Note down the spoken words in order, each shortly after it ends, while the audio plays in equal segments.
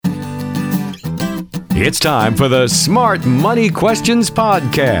It's time for the Smart Money Questions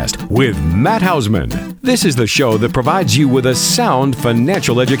Podcast with Matt Hausman. This is the show that provides you with a sound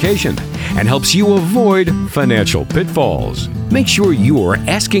financial education and helps you avoid financial pitfalls. Make sure you are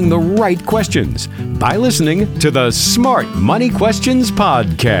asking the right questions by listening to the Smart Money Questions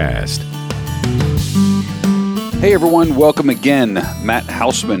Podcast. Hey everyone, welcome again. Matt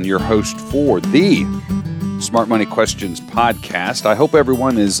Hausman, your host for the Smart Money Questions Podcast. I hope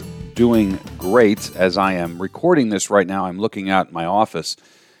everyone is doing great as I am recording this right now. I'm looking out at my office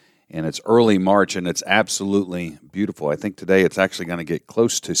and it's early March and it's absolutely beautiful. I think today it's actually going to get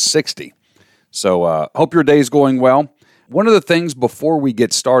close to 60. So hope your day is going well. One of the things before we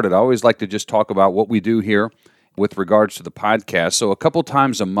get started, I always like to just talk about what we do here with regards to the podcast. So a couple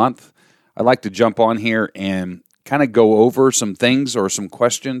times a month, I like to jump on here and kind of go over some things or some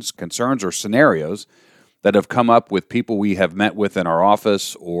questions, concerns, or scenarios that have come up with people we have met with in our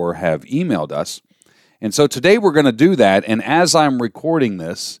office or have emailed us. And so today we're going to do that. And as I'm recording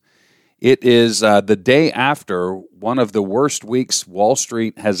this, it is the day after one of the worst weeks Wall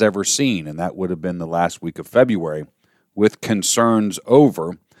Street has ever seen, and that would have been the last week of February, with concerns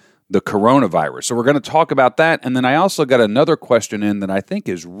over the coronavirus. So we're going to talk about that. And then I also got another question in that I think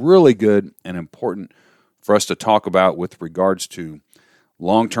is really good and important for us to talk about with regards to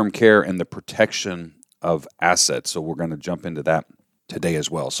long-term care and the protection of assets. So we're going to jump into that today as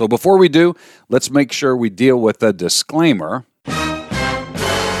well. So before we do, let's make sure we deal with a disclaimer.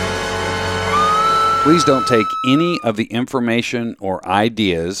 Please don't take any of the information or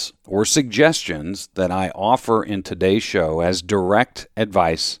ideas or suggestions that I offer in today's show as direct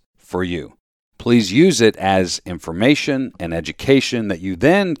advice for you. Please use it as information and education that you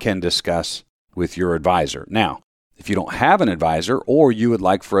then can discuss with your advisor. Now, if you don't have an advisor or you would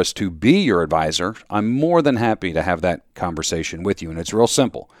like for us to be your advisor, I'm more than happy to have that conversation with you. And it's real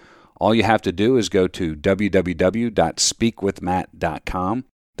simple. All you have to do is go to www.speakwithmatt.com.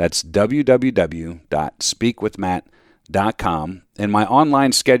 That's www.speakwithmatt.com. And my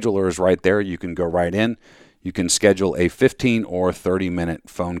online scheduler is right there. You can go right in. You can schedule a 15 or 30-minute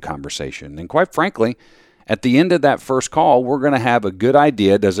phone conversation. And quite frankly, at the end of that first call, we're going to have a good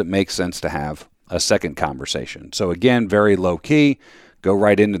idea. Does it make sense to have a second conversation? So again, very low key. Go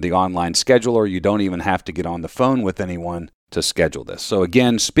right into the online scheduler. You don't even have to get on the phone with anyone to schedule this. So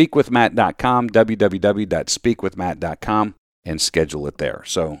again, speakwithmatt.com, www.speakwithmatt.com, and schedule it there.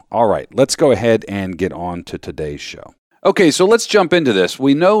 So, all right, let's go ahead and get on to today's show. Okay, so let's jump into this.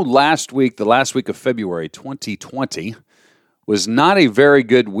 We know the last week of February 2020, was not a very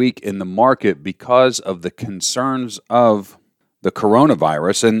good week in the market because of the concerns of the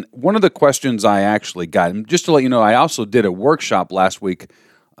coronavirus. And one of the questions I actually got, and just to let you know, I also did a workshop last week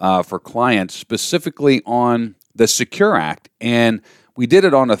for clients specifically on the Secure Act. And we did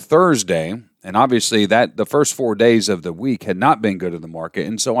it on a Thursday. And obviously that the first 4 days of the week had not been good in the market.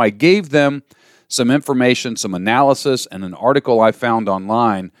 And so I gave them some information, some analysis, and an article I found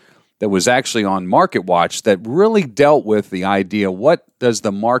online that was actually on MarketWatch that really dealt with the idea, what does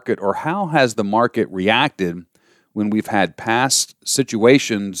the market or how has the market reacted when we've had past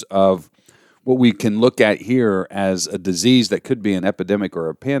situations of what we can look at here as a disease that could be an epidemic or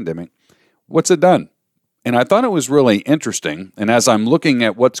a pandemic. What's it done? And I thought it was really interesting. And as I'm looking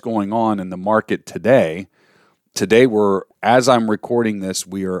at what's going on in the market today as I'm recording this,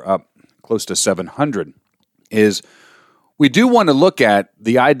 we are up close to 700, is we do want to look at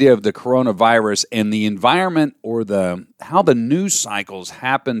the idea of the coronavirus and the environment or how the news cycles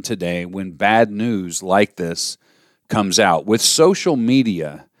happen today when bad news like this comes out. With social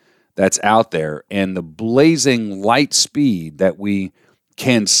media that's out there and the blazing light speed that we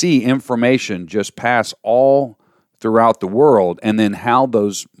can see information just pass all throughout the world, and then how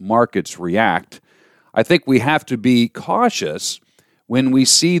those markets react, I think we have to be cautious when we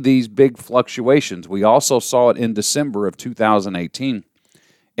see these big fluctuations. We also saw it in December of 2018,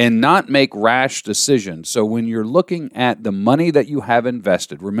 and not make rash decisions. So when you're looking at the money that you have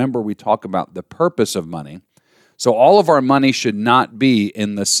invested, remember we talk about the purpose of money. So all of our money should not be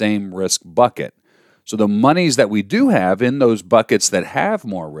in the same risk bucket. So the monies that we do have in those buckets that have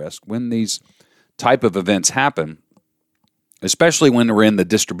more risk, when these type of events happen, especially when we're in the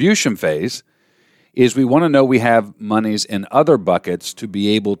distribution phase, is we want to know we have monies in other buckets to be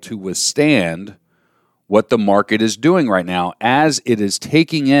able to withstand what the market is doing right now as it is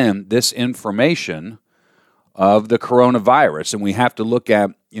taking in this information of the coronavirus. And we have to look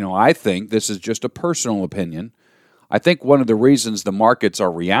at, I think this is just a personal opinion. I think one of the reasons the markets are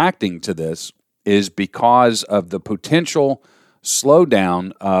reacting to this is because of the potential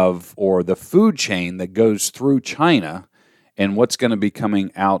slowdown or the food chain that goes through China and what's going to be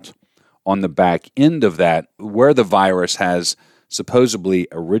coming out on the back end of that, where the virus has supposedly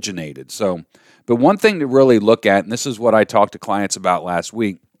originated. So, but one thing to really look at, and this is what I talked to clients about last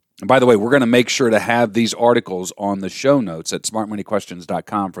week, and by the way, we're going to make sure to have these articles on the show notes at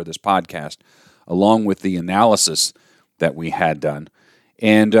smartmoneyquestions.com for this podcast, along with the analysis that we had done.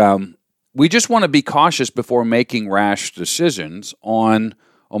 And we just want to be cautious before making rash decisions on,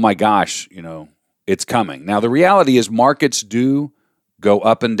 oh my gosh, it's coming. Now, the reality is markets do go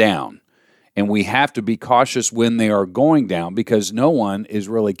up and down, and we have to be cautious when they are going down because no one is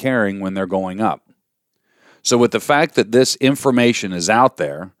really caring when they're going up. So with the fact that this information is out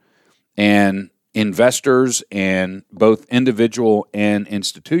there, and investors and both individual and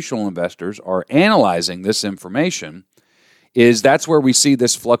institutional investors are analyzing this information, that's where we see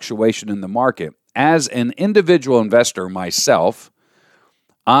this fluctuation in the market. As an individual investor myself,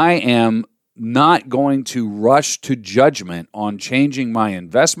 I am not going to rush to judgment on changing my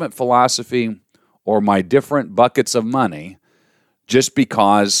investment philosophy or my different buckets of money just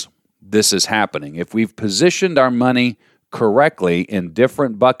because this is happening. If we've positioned our money correctly in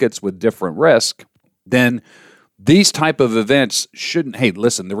different buckets with different risk, then these type of events shouldn't, hey,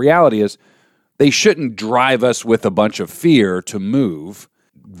 listen, the reality is they shouldn't drive us with a bunch of fear to move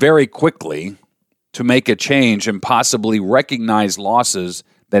very quickly to make a change and possibly recognize losses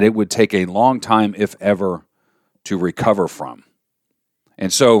that it would take a long time, if ever, to recover from.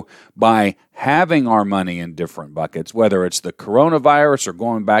 And so by having our money in different buckets, whether it's the coronavirus or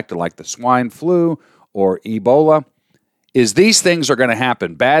going back to like the swine flu or Ebola, these things are going to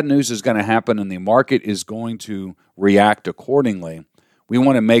happen. Bad news is going to happen and the market is going to react accordingly. We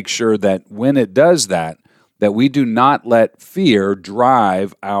want to make sure that when it does that we do not let fear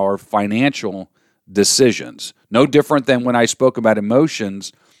drive our financial decisions. No different than when I spoke about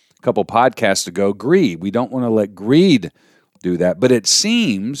emotions a couple podcasts ago, greed. We don't want to let greed do that. But it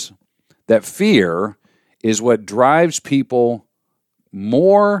seems that fear is what drives people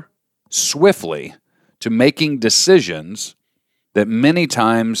more swiftly to making decisions that many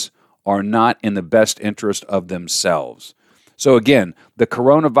times are not in the best interest of themselves. So again, the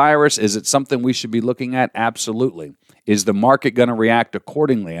coronavirus, is it something we should be looking at? Absolutely. Is the market going to react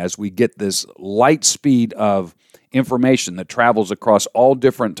accordingly as we get this light speed of information that travels across all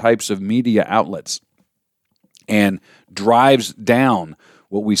different types of media outlets and drives down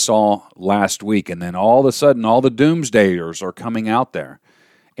what we saw last week? And then all of a sudden, all the doomsdayers are coming out there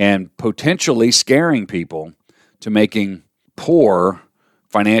and potentially scaring people to making poor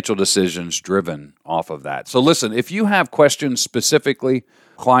financial decisions driven off of that. So listen, if you have questions specifically,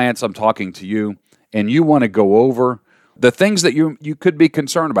 clients, I'm talking to you, and you want to go over the things that you could be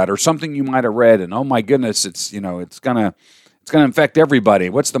concerned about or something you might have read and, oh my goodness, it's gonna affect everybody.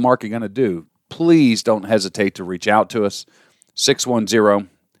 What's the market going to do? Please don't hesitate to reach out to us,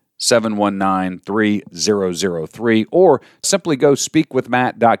 610-719-3003, or simply go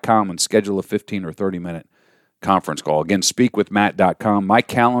speakwithmatt.com and schedule a 15 or 30-minute conference call. Again, speakwithmatt.com. My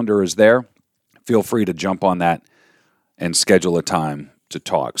calendar is there. Feel free to jump on that and schedule a time to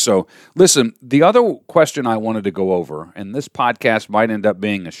talk. So listen, the other question I wanted to go over, and this podcast might end up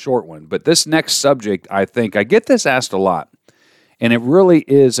being a short one, but this next subject, I get this asked a lot, and it really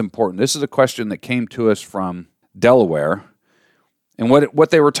is important. This is a question that came to us from Delaware, and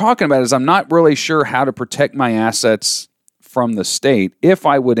what they were talking about is I'm not really sure how to protect my assets from the state if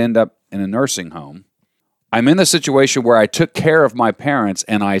I would end up in a nursing home. I'm in the situation where I took care of my parents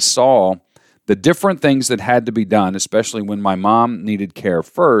and I saw the different things that had to be done, especially when my mom needed care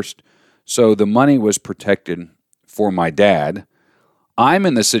first, so the money was protected for my dad. I'm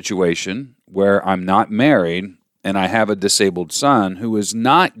in the situation where I'm not married and I have a disabled son who is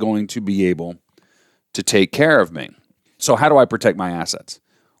not going to be able to take care of me. So how do I protect my assets?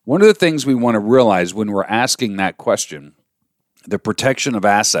 One of the things we want to realize when we're asking that question, the protection of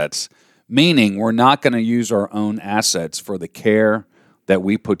assets, meaning we're not going to use our own assets for the care that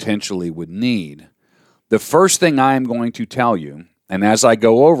we potentially would need. The first thing I am going to tell you, and as I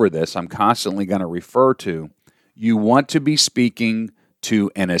go over this, I'm constantly going to refer to, you want to be speaking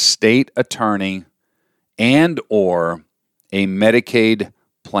to an estate attorney and or a Medicaid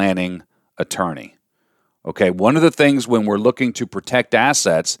planning attorney. Okay, one of the things when we're looking to protect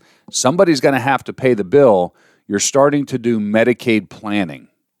assets, somebody's going to have to pay the bill. You're starting to do Medicaid planning.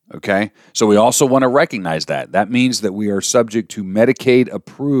 Okay, so we also want to recognize that. That means that we are subject to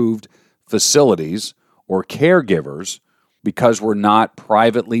Medicaid-approved facilities or caregivers because we're not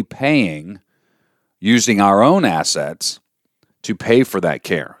privately paying using our own assets to pay for that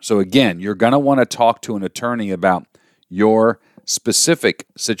care. So again, you're going to want to talk to an attorney about your specific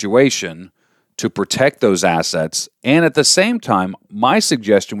situation to protect those assets. And at the same time, my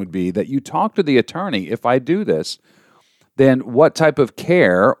suggestion would be that you talk to the attorney. If I do this, then what type of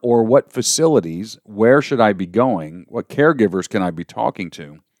care or what facilities, where should I be going? What caregivers can I be talking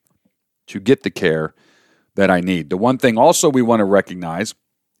to get the care that I need? The one thing also we want to recognize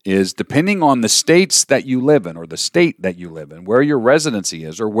is depending on the states that you live in or the state that you live in, where your residency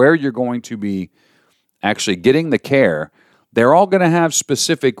is or where you're going to be actually getting the care, they're all going to have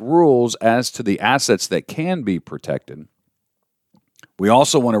specific rules as to the assets that can be protected. We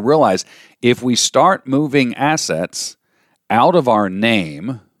also want to realize if we start moving assets out of our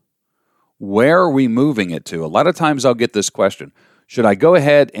name, where are we moving it to? A lot of times I'll get this question: should I go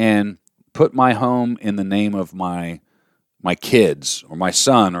ahead and put my home in the name of my kids or my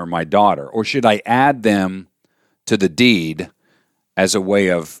son or my daughter, or should I add them to the deed as a way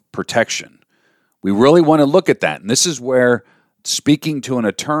of protection? We really want to look at that. And this is where speaking to an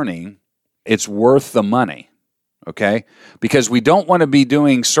attorney, it's worth the money, okay? Because we don't want to be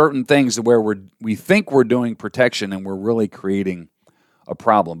doing certain things where we think we're doing protection and we're really creating a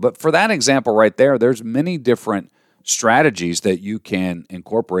problem. But for that example right there, there's many different strategies that you can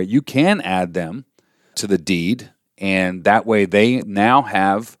incorporate. You can add them to the deed, and that way they now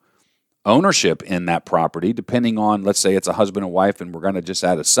have ownership in that property, depending on, let's say it's a husband and wife and we're going to just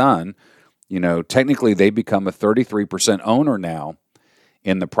add a son. Technically they become a 33% owner now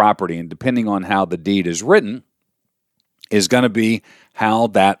in the property, and depending on how the deed is written is going to be how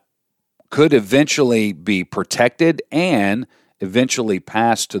that could eventually be protected and eventually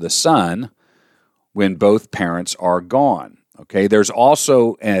passed to the son when both parents are gone. Okay, there's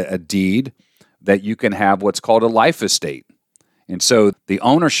also a deed that you can have what's called a life estate. And so the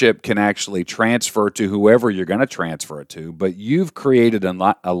ownership can actually transfer to whoever you're going to transfer it to, but you've created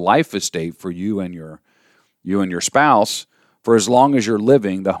a life estate for you and your spouse. For as long as you're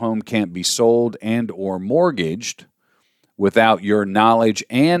living, the home can't be sold and or mortgaged without your knowledge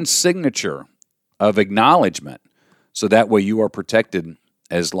and signature of acknowledgement. So that way you are protected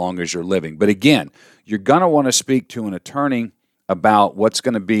as long as you're living. But again, you're going to want to speak to an attorney about what's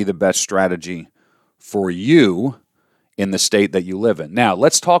going to be the best strategy for you in the state that you live in. Now,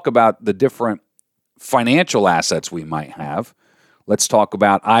 let's talk about the different financial assets we might have. Let's talk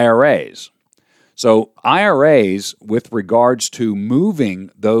about IRAs. So IRAs, with regards to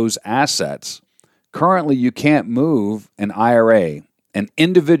moving those assets, currently you can't move an IRA, an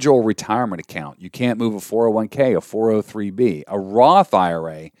individual retirement account. You can't move a 401k, a 403b, a Roth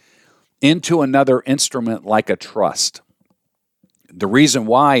IRA into another instrument like a trust. The reason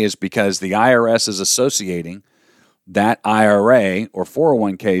why is because the IRS is associating that IRA or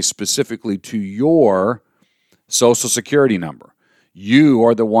 401k specifically to your Social Security number. You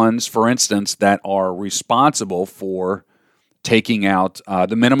are the ones, for instance, that are responsible for taking out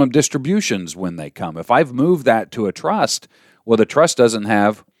the minimum distributions when they come. If I've moved that to a trust, well, the trust doesn't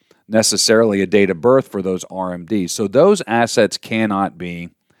have necessarily a date of birth for those RMDs. So those assets cannot be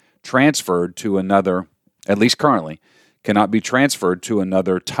transferred to another, at least currently, cannot be transferred to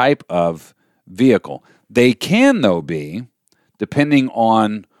another type of vehicle. They can, though, be, depending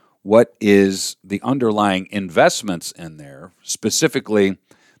on what is the underlying investments in there. Specifically,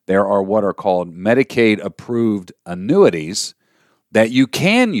 there are what are called Medicaid-approved annuities that you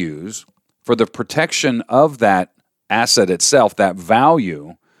can use for the protection of that asset itself, that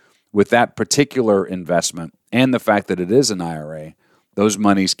value with that particular investment, and the fact that it is an IRA. Those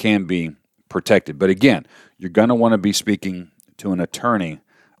monies can be protected. But again, you're going to want to be speaking to an attorney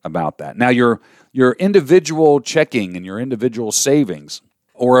about that. Now, your individual checking and your individual savings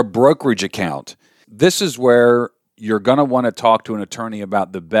or a brokerage account, this is where you're going to want to talk to an attorney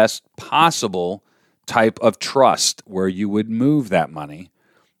about the best possible type of trust where you would move that money,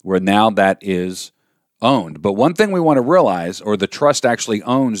 where now that is owned. But one thing we want to realize, or the trust actually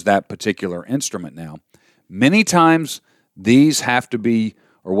owns that particular instrument now. Many times these have to be,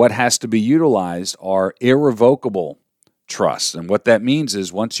 or what has to be utilized are irrevocable trusts. And what that means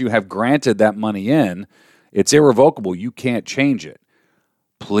is once you have granted that money in, it's irrevocable. You can't change it.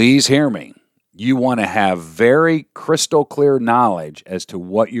 Please hear me. You want to have very crystal clear knowledge as to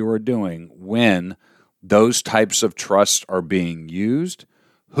what you are doing when those types of trusts are being used,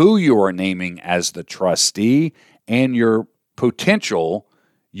 who you are naming as the trustee, and your potential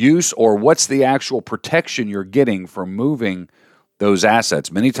use, or what's the actual protection you're getting from moving those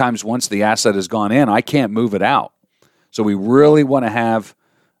assets. Many times once the asset has gone in, I can't move it out. So we really want to have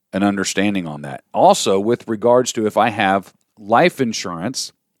an understanding on that. Also, with regards to if I have life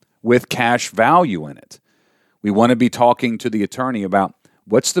insurance with cash value in it, we want to be talking to the attorney about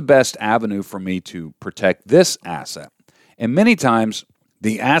what's the best avenue for me to protect this asset. And many times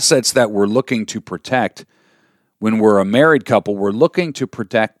The assets that we're looking to protect when we're a married couple, we're looking to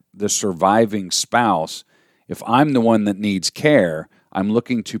protect the surviving spouse. If I'm the one that needs care, I'm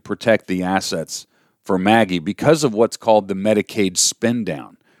looking to protect the assets for Maggie because of what's called the Medicaid spin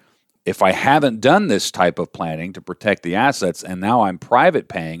down. If I haven't done this type of planning to protect the assets and now I'm private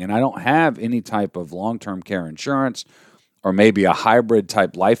paying and I don't have any type of long-term care insurance or maybe a hybrid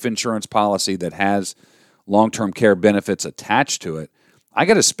type life insurance policy that has long-term care benefits attached to it, I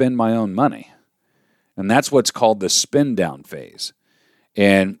got to spend my own money. And that's what's called the spin down phase.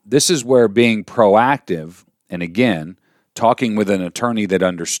 And this is where being proactive, and again, talking with an attorney that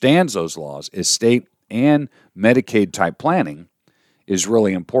understands those laws, estate and Medicaid type planning, is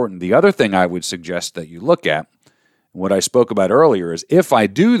really important. The other thing I would suggest that you look at, what I spoke about earlier, is if I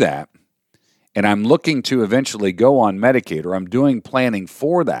do that and I'm looking to eventually go on Medicaid or I'm doing planning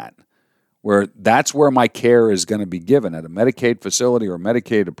for that, where that's where my care is going to be given at a Medicaid facility or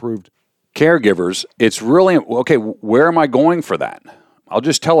Medicaid approved caregivers, it's really, okay, where am I going for that? I'll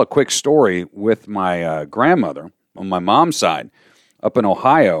just tell a quick story with my grandmother on my mom's side up in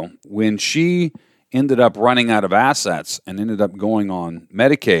Ohio. When she ended up running out of assets and ended up going on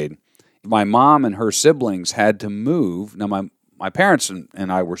Medicaid, my mom and her siblings had to move. Now, my parents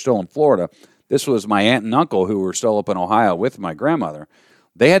and I were still in Florida. This was my aunt and uncle who were still up in Ohio with my grandmother.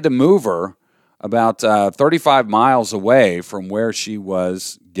 They had to move her about 35 miles away from where she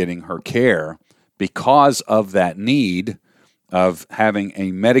was getting her care because of that need of having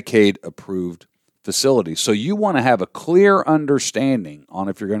a Medicaid-approved facility. So you want to have a clear understanding on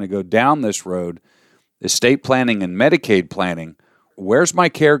if you're going to go down this road, estate planning and Medicaid planning, where's my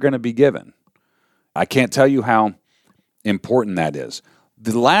care going to be given? I can't tell you how important that is.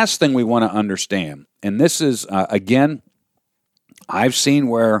 The last thing we want to understand, and this is, again, I've seen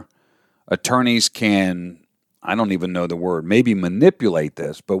where attorneys can, I don't even know the word, maybe manipulate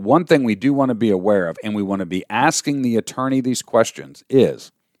this, but one thing we do want to be aware of, and we want to be asking the attorney these questions,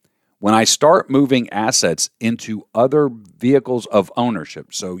 is when I start moving assets into other vehicles of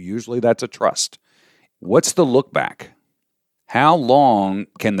ownership, so usually that's a trust, what's the look back? How long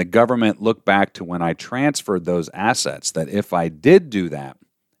can the government look back to when I transferred those assets that if I did do that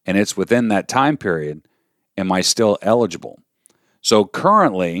and it's within that time period, am I still eligible? So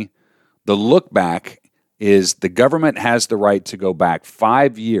currently, the look back is the government has the right to go back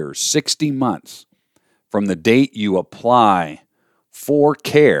 5 years, 60 months from the date you apply for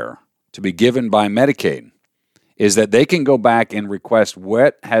care to be given by Medicaid, is that they can go back and request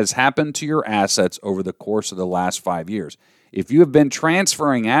what has happened to your assets over the course of the last 5 years. If you have been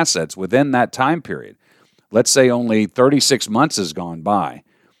transferring assets within that time period, let's say only 36 months has gone by,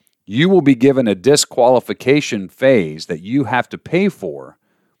 you will be given a disqualification phase that you have to pay for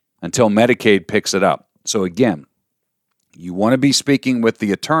until Medicaid picks it up. So again, you want to be speaking with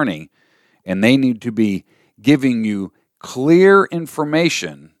the attorney, and they need to be giving you clear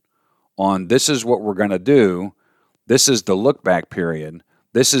information on this is what we're going to do, this is the look back period,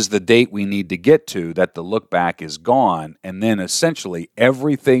 this is the date we need to get to that the look back is gone, and then essentially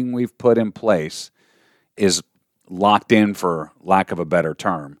everything we've put in place is locked in, for lack of a better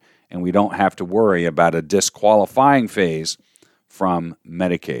term, and we don't have to worry about a disqualifying phase from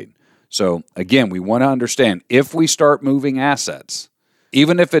Medicaid. So again, we want to understand if we start moving assets,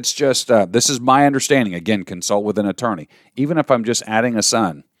 even if it's just, this is my understanding, again, consult with an attorney, even if I'm just adding a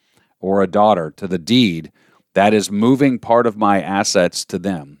son or a daughter to the deed, that is moving part of my assets to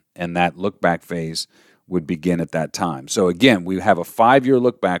them, and that look back phase would begin at that time. So again, we have a 5-year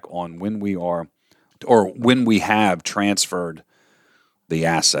look back on when we are, or when we have transferred the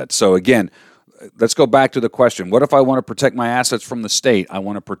assets. So again, let's go back to the question. What if I want to protect my assets from the state? I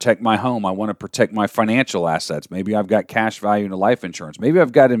want to protect my home. I want to protect my financial assets. Maybe I've got cash value in a life insurance. Maybe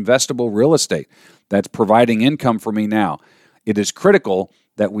I've got investable real estate that's providing income for me now. It is critical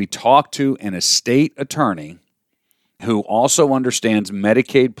that we talk to an estate attorney who also understands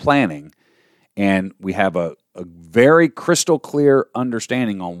Medicaid planning, and we have a very crystal clear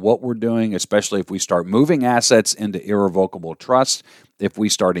understanding on what we're doing, especially if we start moving assets into irrevocable trusts, if we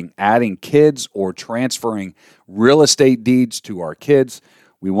start adding kids or transferring real estate deeds to our kids.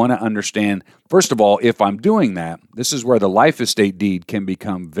 We want to understand, first of all, if I'm doing that, this is where the life estate deed can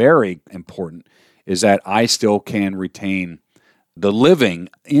become very important, is that I still can retain the living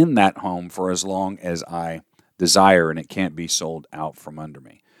in that home for as long as I desire, and it can't be sold out from under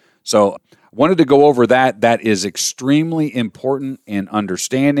me. So I wanted to go over that. That is extremely important in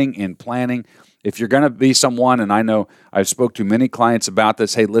understanding and planning. If you're going to be someone, and I know I've spoke to many clients about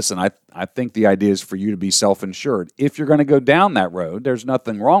this, hey, listen, I think the idea is for you to be self-insured. If you're going to go down that road, there's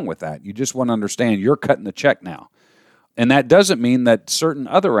nothing wrong with that. You just want to understand you're cutting the check now. And that doesn't mean that certain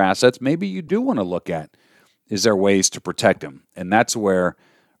other assets, maybe you do want to look at, is there ways to protect them? And that's where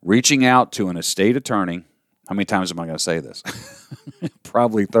reaching out to an estate attorney, how many times am I going to say this?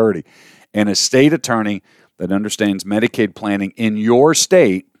 Probably 30. An estate attorney that understands Medicaid planning in your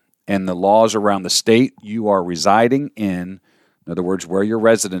state and the laws around the state you are residing in other words, where your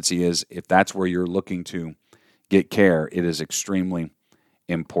residency is, if that's where you're looking to get care, it is extremely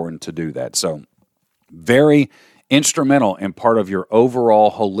important to do that. So very instrumental and part of your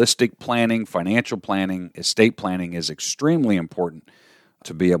overall holistic planning, financial planning, estate planning is extremely important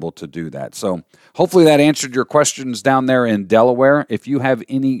to be able to do that. So hopefully that answered your questions down there in Delaware. If you have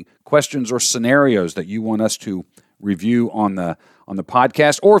any questions or scenarios that you want us to review on the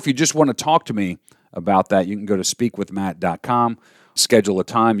podcast, or if you just want to talk to me about that, you can go to speakwithmatt.com, schedule a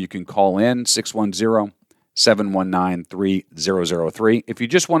time. You can call in 610-719-3003. If you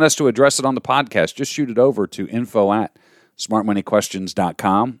just want us to address it on the podcast, just shoot it over to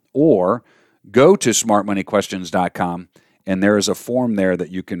info@smartmoneyquestions.com or go to smartmoneyquestions.com, and there is a form there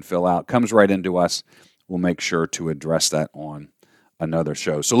that you can fill out. Comes right into us. We'll make sure to address that on another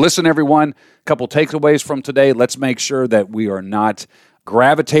show. So listen, everyone, a couple takeaways from today. Let's make sure that we are not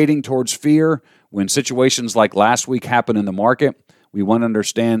gravitating towards fear when situations like last week happen in the market. We want to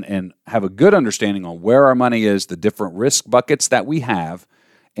understand and have a good understanding on where our money is, the different risk buckets that we have,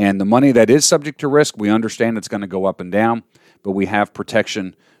 and the money that is subject to risk. We understand it's going to go up and down, but we have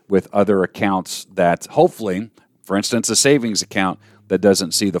protection with other accounts that hopefully, for instance, a savings account that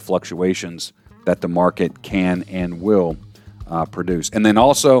doesn't see the fluctuations that the market can and will produce. And then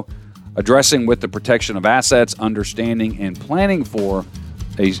also addressing with the protection of assets, understanding and planning for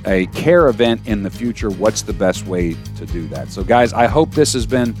a care event in the future. What's the best way to do that? So guys, I hope this has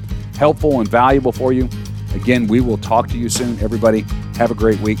been helpful and valuable for you. Again, we will talk to you soon. Everybody, have a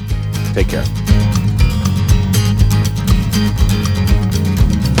great week. Take care.